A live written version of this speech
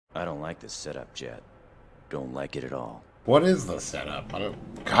I don't like this setup, Jet. Don't like it at all. What is the setup?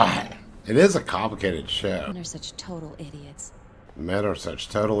 God, it is a complicated show. Men are such total idiots. Men are such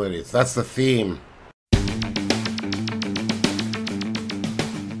total idiots. That's the theme.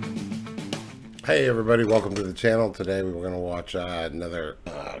 Hey everybody, welcome to the channel. Today we were going to watch another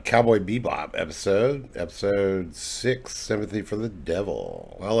Cowboy Bebop episode 6, Sympathy for the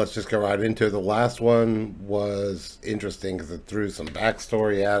Devil. Well, let's just go right into it. The last one was interesting because it threw some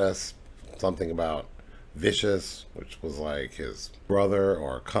backstory at us. Something about Vicious, which was like his brother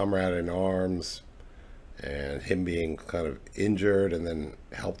or comrade in arms, and him being kind of injured and then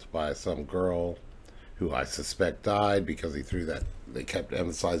helped by some girl who I suspect died because he threw that. They kept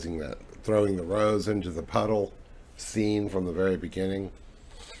emphasizing that throwing the rose into the puddle scene from the very beginning.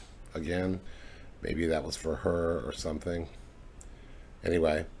 Again, maybe that was for her or something.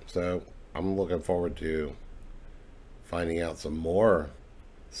 Anyway, so I'm looking forward to finding out some more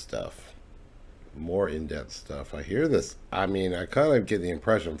stuff, more in-depth stuff. I hear this, I mean, I kind of get the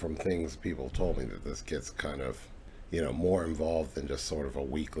impression from things people told me that this gets kind of, you know, more involved than just sort of a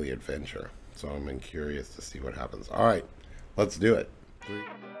weekly adventure. So I'm curious to see what happens. All right, let's do it.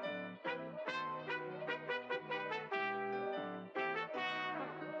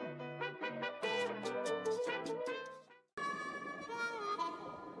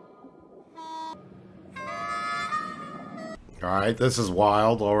 All right, this is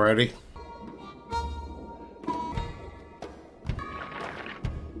wild already.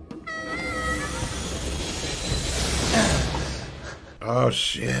 Oh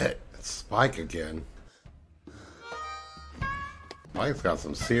shit, it's Spike again. Spike's got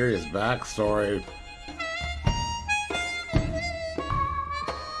some serious backstory.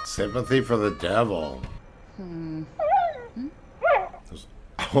 Sympathy for the devil. There's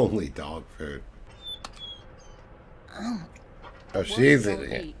only dog food. Oh, she's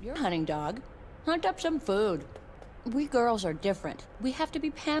eating it. You're hunting dog. Hunt up some food. We girls are different. We have to be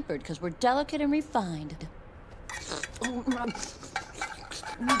pampered because we're delicate and refined.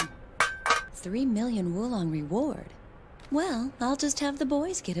 3 million Wulong reward. Well, I'll just have the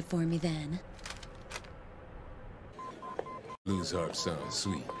boys get it for me then. Blues harp sounds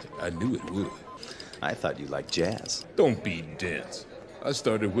sweet. I knew it would. I thought you liked jazz. Don't be dense. I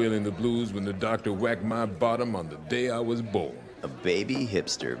started wailing the blues when the doctor whacked my bottom on the day I was born. A baby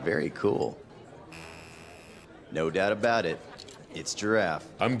hipster, very cool. No doubt about it. It's Giraffe.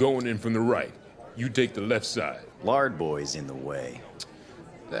 I'm going in from the right. You take the left side. Lard Boy's in the way.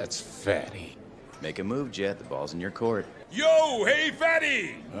 That's Fatty. Make a move, Jet. The ball's in your court. Yo, hey,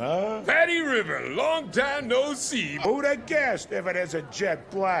 Fatty! Huh? Fatty River, long time no see. Who'd have guessed if it is a jet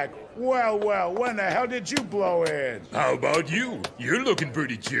black? Well, when the hell did you blow in? How about you? You're looking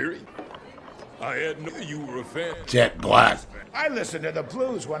pretty cheery. I had no you were a fan. Jet black. I listened to the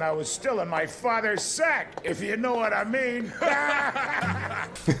blues when I was still in my father's sack, if you know what I mean. God.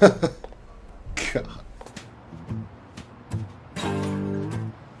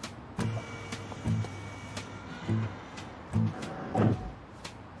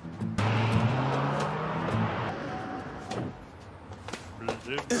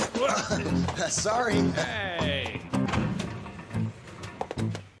 Sorry. Hey!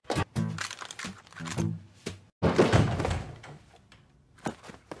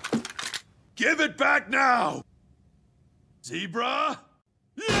 Give it back now! Zebra?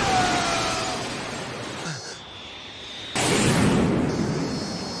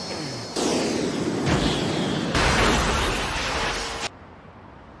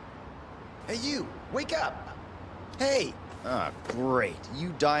 Hey, you! Wake up! Hey! Ah, great. You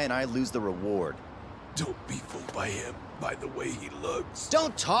die and I lose the reward. Don't be fooled by him, by the way he looks.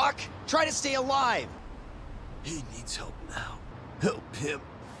 Don't talk! Try to stay alive! He needs help now. Help him.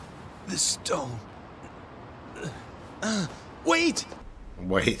 The stone. Wait!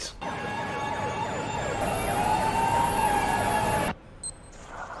 Wait.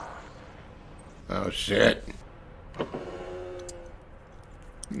 Oh shit.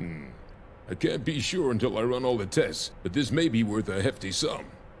 I can't be sure until I run all the tests, but this may be worth a hefty sum.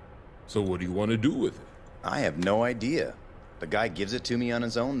 So what do you want to do with it? I have no idea. The guy gives it to me on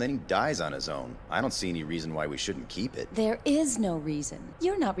his own, then he dies on his own. I don't see any reason why we shouldn't keep it. There is no reason.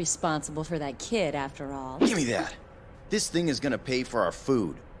 You're not responsible for that kid, after all. Give me that! This thing is gonna pay for our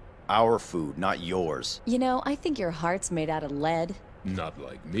food. Our food, not yours. You know, I think your heart's made out of lead. Not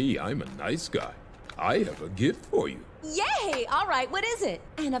like me, I'm a nice guy. I have a gift for you. Yay! All right, what is it?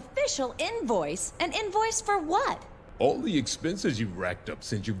 An official invoice? An invoice for what? All the expenses you've racked up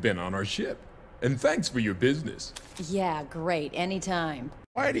since you've been on our ship. And thanks for your business. Yeah, great. Anytime.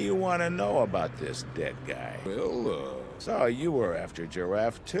 Why do you want to know about this dead guy? Well, So you were after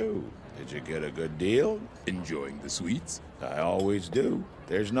Giraffe, too. Did you get a good deal? Enjoying the sweets? I always do.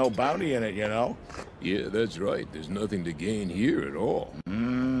 There's no bounty in it, you know. Yeah, that's right. There's nothing to gain here at all.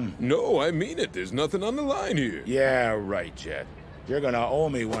 No, I mean it. There's nothing on the line here. Yeah, right, Jet. You're gonna owe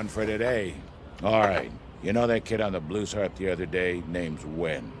me one for today. All right. You know that kid on the Blues Harp the other day? Name's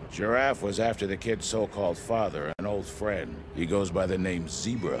Wen. Giraffe was after the kid's so-called father, an old friend. He goes by the name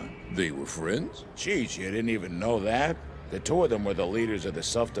Zebra. They were friends? Jeez, you didn't even know that? The two of them were the leaders of the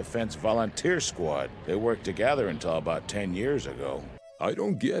self-defense volunteer squad. They worked together until about 10 years ago. I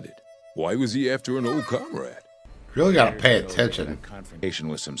don't get it. Why was he after an old comrade? Really gotta pay attention. Confrontation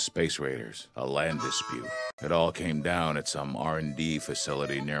with some space raiders, a land dispute. It all came down at some R&D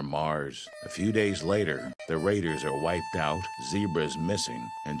facility near Mars. A few days later, the raiders are wiped out, Zebra's missing,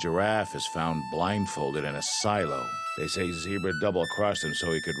 and Giraffe is found blindfolded in a silo. They say Zebra double-crossed him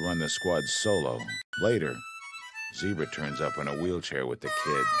so he could run the squad solo. Later, Zebra turns up in a wheelchair with the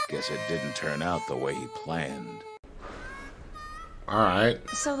kid. Guess it didn't turn out the way he planned. Alright.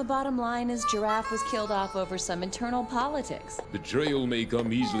 So the bottom line is Giraffe was killed off over some internal politics. Betrayal may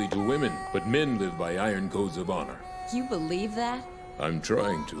come easily to women, but men live by iron codes of honor. You believe that? I'm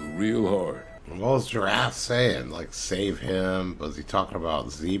trying to real hard. What was Giraffe saying? Like, save him? Was he talking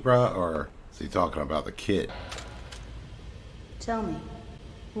about Zebra, or is he talking about the kid? Tell me,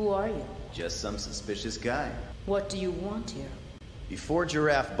 who are you? Just some suspicious guy. What do you want here? Before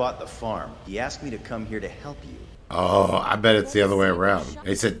Giraffe bought the farm, he asked me to come here to help you. Oh, I bet it's the other way around.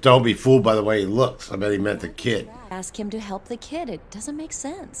 He said, don't be fooled by the way he looks. I bet he meant the kid. Ask him to help the kid. It doesn't make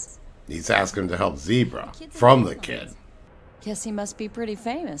sense. He's asking to help Zebra from the kid. Guess he must be pretty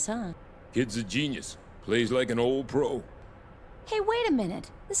famous, huh? Kid's a genius. Plays like an old pro. Hey, wait a minute.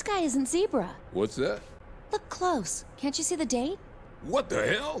 This guy isn't Zebra. What's that? Look close. Can't you see the date? What the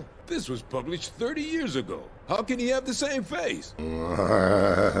hell? This was published 30 years ago. How can he have the same face?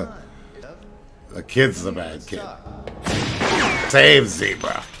 The kid's the bad kid. Save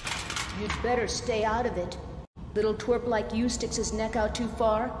Zebra. You'd better stay out of it. Little twerp like you sticks his neck out too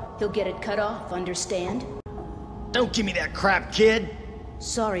far, he'll get it cut off, understand? Don't give me that crap, kid!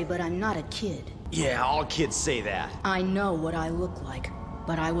 Sorry, but I'm not a kid. Yeah, all kids say that. I know what I look like,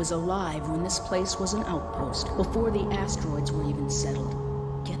 but I was alive when this place was an outpost, before the asteroids were even settled.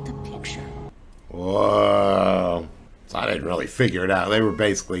 Get the picture. Whoa. So I didn't really figure it out. They were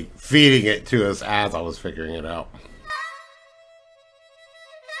basically feeding it to us as I was figuring it out.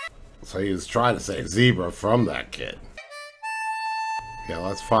 So he was trying to save Zebra from that kid. Yeah,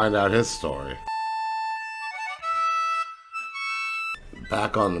 let's find out his story.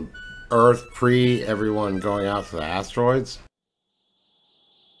 Back on Earth, pre everyone going out to the asteroids.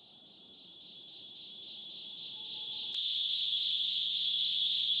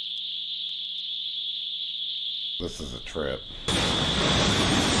 This is a trip.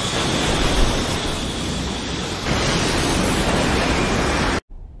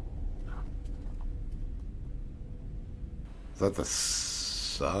 Is that the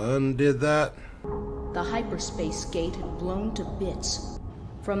sun did that? The hyperspace gate had blown to bits.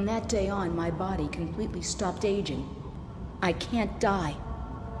 From that day on, my body completely stopped aging. I can't die.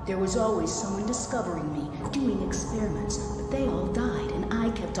 There was always someone discovering me, doing experiments, but they all died, and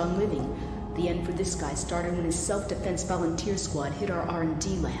I kept on living. The end for this guy started when his self-defense volunteer squad hit our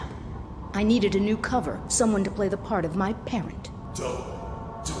R&D lab. I needed a new cover, someone to play the part of my parent. Don't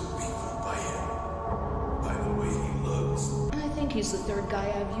be fooled by him. By the way he looks. I think he's the third guy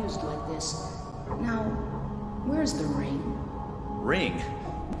I've used like this. Now, where's the ring? Ring?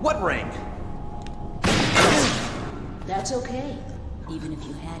 What ring? That's okay. Even if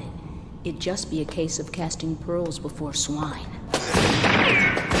you had it, it'd just be a case of casting pearls before swine.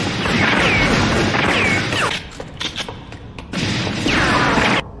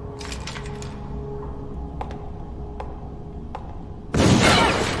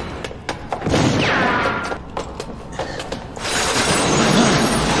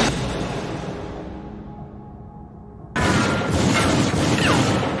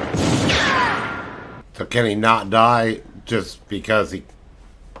 So can he not die just because he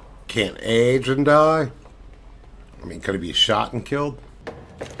can't age and die? I mean, could he be shot and killed?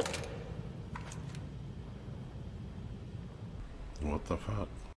 What the fuck?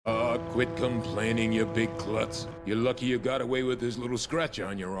 Quit complaining, you big klutz. You're lucky you got away with this little scratch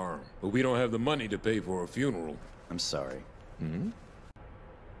on your arm. But we don't have the money to pay for a funeral. I'm sorry.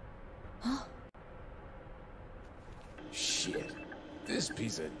 Shit. This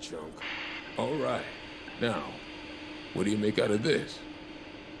piece of junk. All right. Now, what do you make out of this?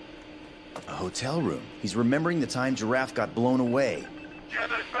 A hotel room. He's remembering the time Giraffe got blown away. Get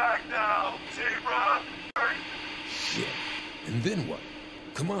it back now, Zebra! Shit. And then what?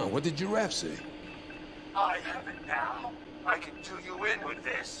 Come on, what did Giraffe say? I have it now. I can do you in with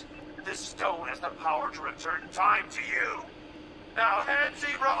this. This stone has the power to return time to you. Now hand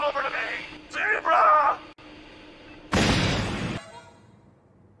Zebra over to me! Zebra!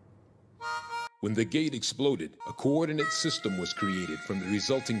 When the gate exploded, a coordinate system was created from the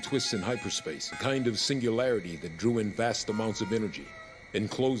resulting twists in hyperspace, a kind of singularity that drew in vast amounts of energy,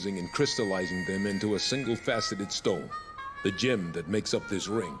 enclosing and crystallizing them into a single-faceted stone, the gem that makes up this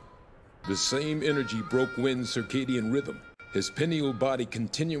ring. The same energy broke Wynn's circadian rhythm. His pineal body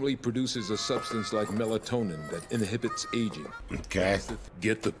continually produces a substance like melatonin that inhibits aging. Okay.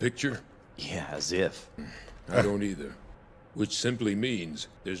 Get the picture? Yeah, as if. I don't either. Which simply means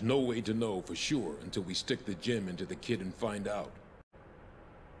there's no way to know for sure until we stick the gem into the kid and find out.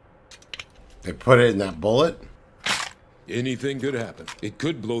 They put it in that bullet? Anything could happen. It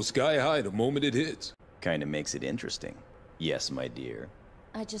could blow sky high the moment it hits. Kinda makes it interesting. Yes, my dear.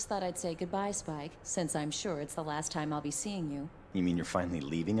 I just thought I'd say goodbye, Spike, since I'm sure it's the last time I'll be seeing you. You mean you're finally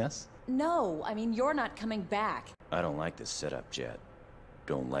leaving us? No, I mean you're not coming back. I don't like this setup, Jet.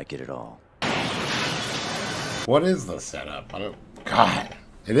 Don't like it at all. What is the setup? I don't... God.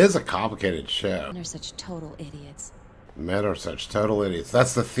 It is a complicated show. Men are such total idiots. Men are such total idiots.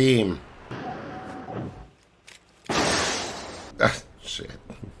 That's the theme. Shit.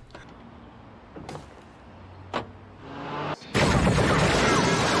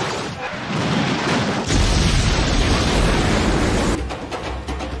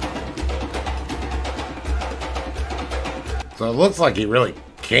 So it looks like he really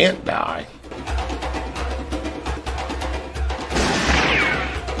can't die.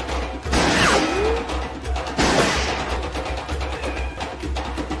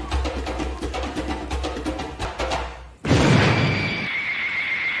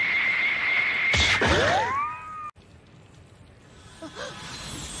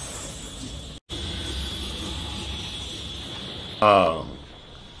 Oh,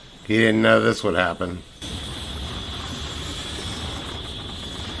 he didn't know this would happen.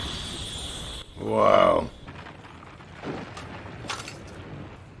 Whoa.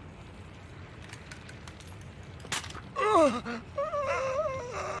 I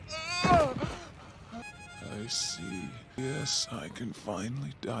see. Yes, I can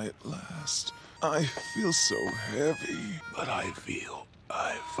finally die at last. I feel so heavy, but I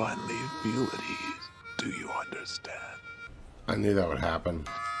finally feel at ease. Do you understand? I knew that would happen.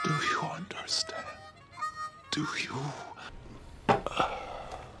 Do you understand? Do you?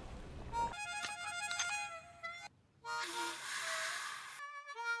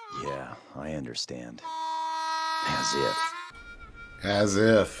 Yeah, I understand. As if. As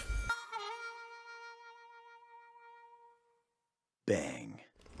if. Bang.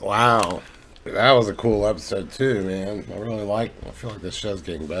 Wow. That was a cool episode too, man. I feel like this show's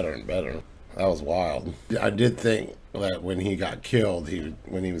getting better and better. That was wild. I did think that when he got killed,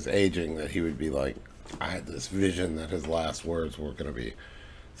 when he was aging, that he would be like, I had this vision that his last words were going to be,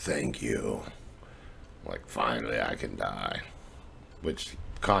 thank you. Like, finally I can die. Which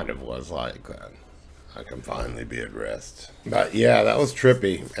kind of was like that. I can finally be at rest. But yeah, that was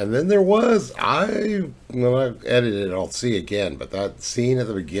trippy. And then there was, when I edit it, I'll see again, but that scene at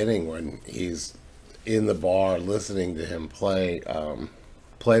the beginning when he's in the bar listening to him play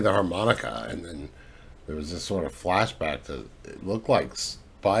the harmonica, and then there was this sort of flashback to, it looked like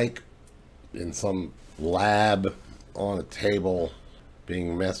Spike in some lab on a table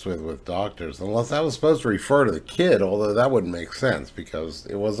being messed with doctors, unless that was supposed to refer to the kid, although that wouldn't make sense because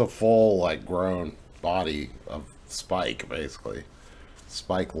it was a full, like, grown body of Spike, basically.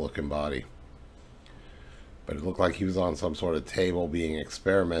 Spike looking body. But it looked like he was on some sort of table being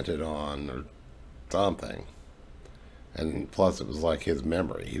experimented on or something. And plus it was like his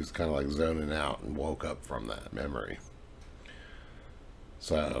memory. He was kind of like zoning out and woke up from that memory.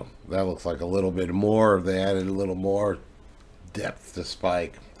 So that looks like a little bit more. They added a little more depth to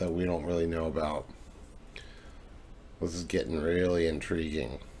Spike that we don't really know about. This is getting really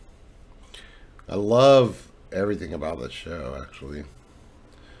intriguing. I love everything about this show, actually.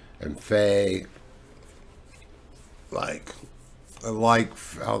 And Faye, like, I like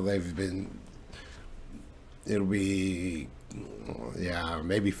how they've been, it'll be, yeah,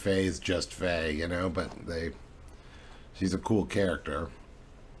 maybe Faye's just Faye, you know, but she's a cool character.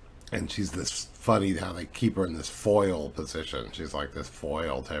 And she's this funny how they keep her in this foil position. She's like this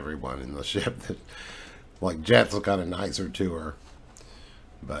foil to everyone in the ship. That, like, Jet's kind of nicer to her,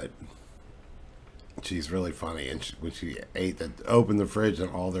 but she's really funny. And when she opened the fridge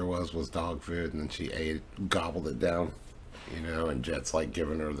and all there was dog food, and then she gobbled it down, you know, and Jet's like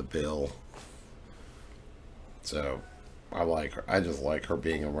giving her the bill. So I like her. I just like her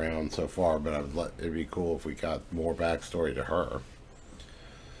being around so far, but it'd be cool if we got more backstory to her.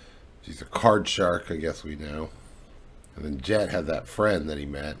 She's a card shark, I guess we know. And then Jet had that friend that he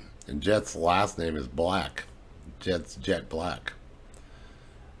met, and Jet's last name is Black. Jet's Jet Black.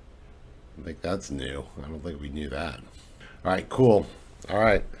 I think that's new. I don't think we knew that. All right, cool. All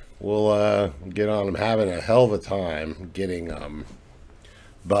right, we'll get on. I'm having a hell of a time getting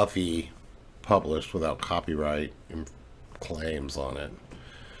Buffy published without copyright claims on it.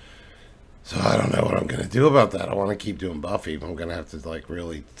 So I don't know what I'm going to do about that. I want to keep doing Buffy, but I'm going to have to like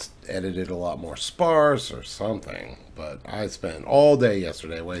really edit it a lot more sparse or something. But I spent all day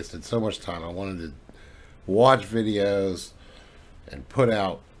yesterday, wasted so much time. I wanted to watch videos and put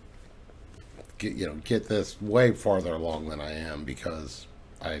out, get this way farther along than I am, because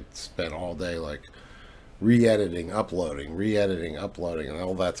I spent all day like re-editing, uploading, and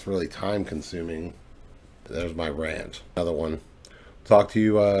all that's really time consuming. There's my rant. Another one. Talk to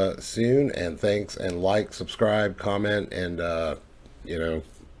you soon, and thanks, and like, subscribe, comment, and you know,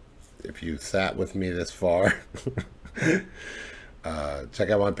 if you sat with me this far, check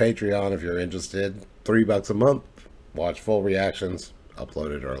out my Patreon if you're interested. $3 a month. Watch full reactions,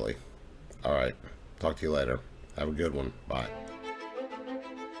 uploaded early. All right, talk to you later. Have a good one. Bye.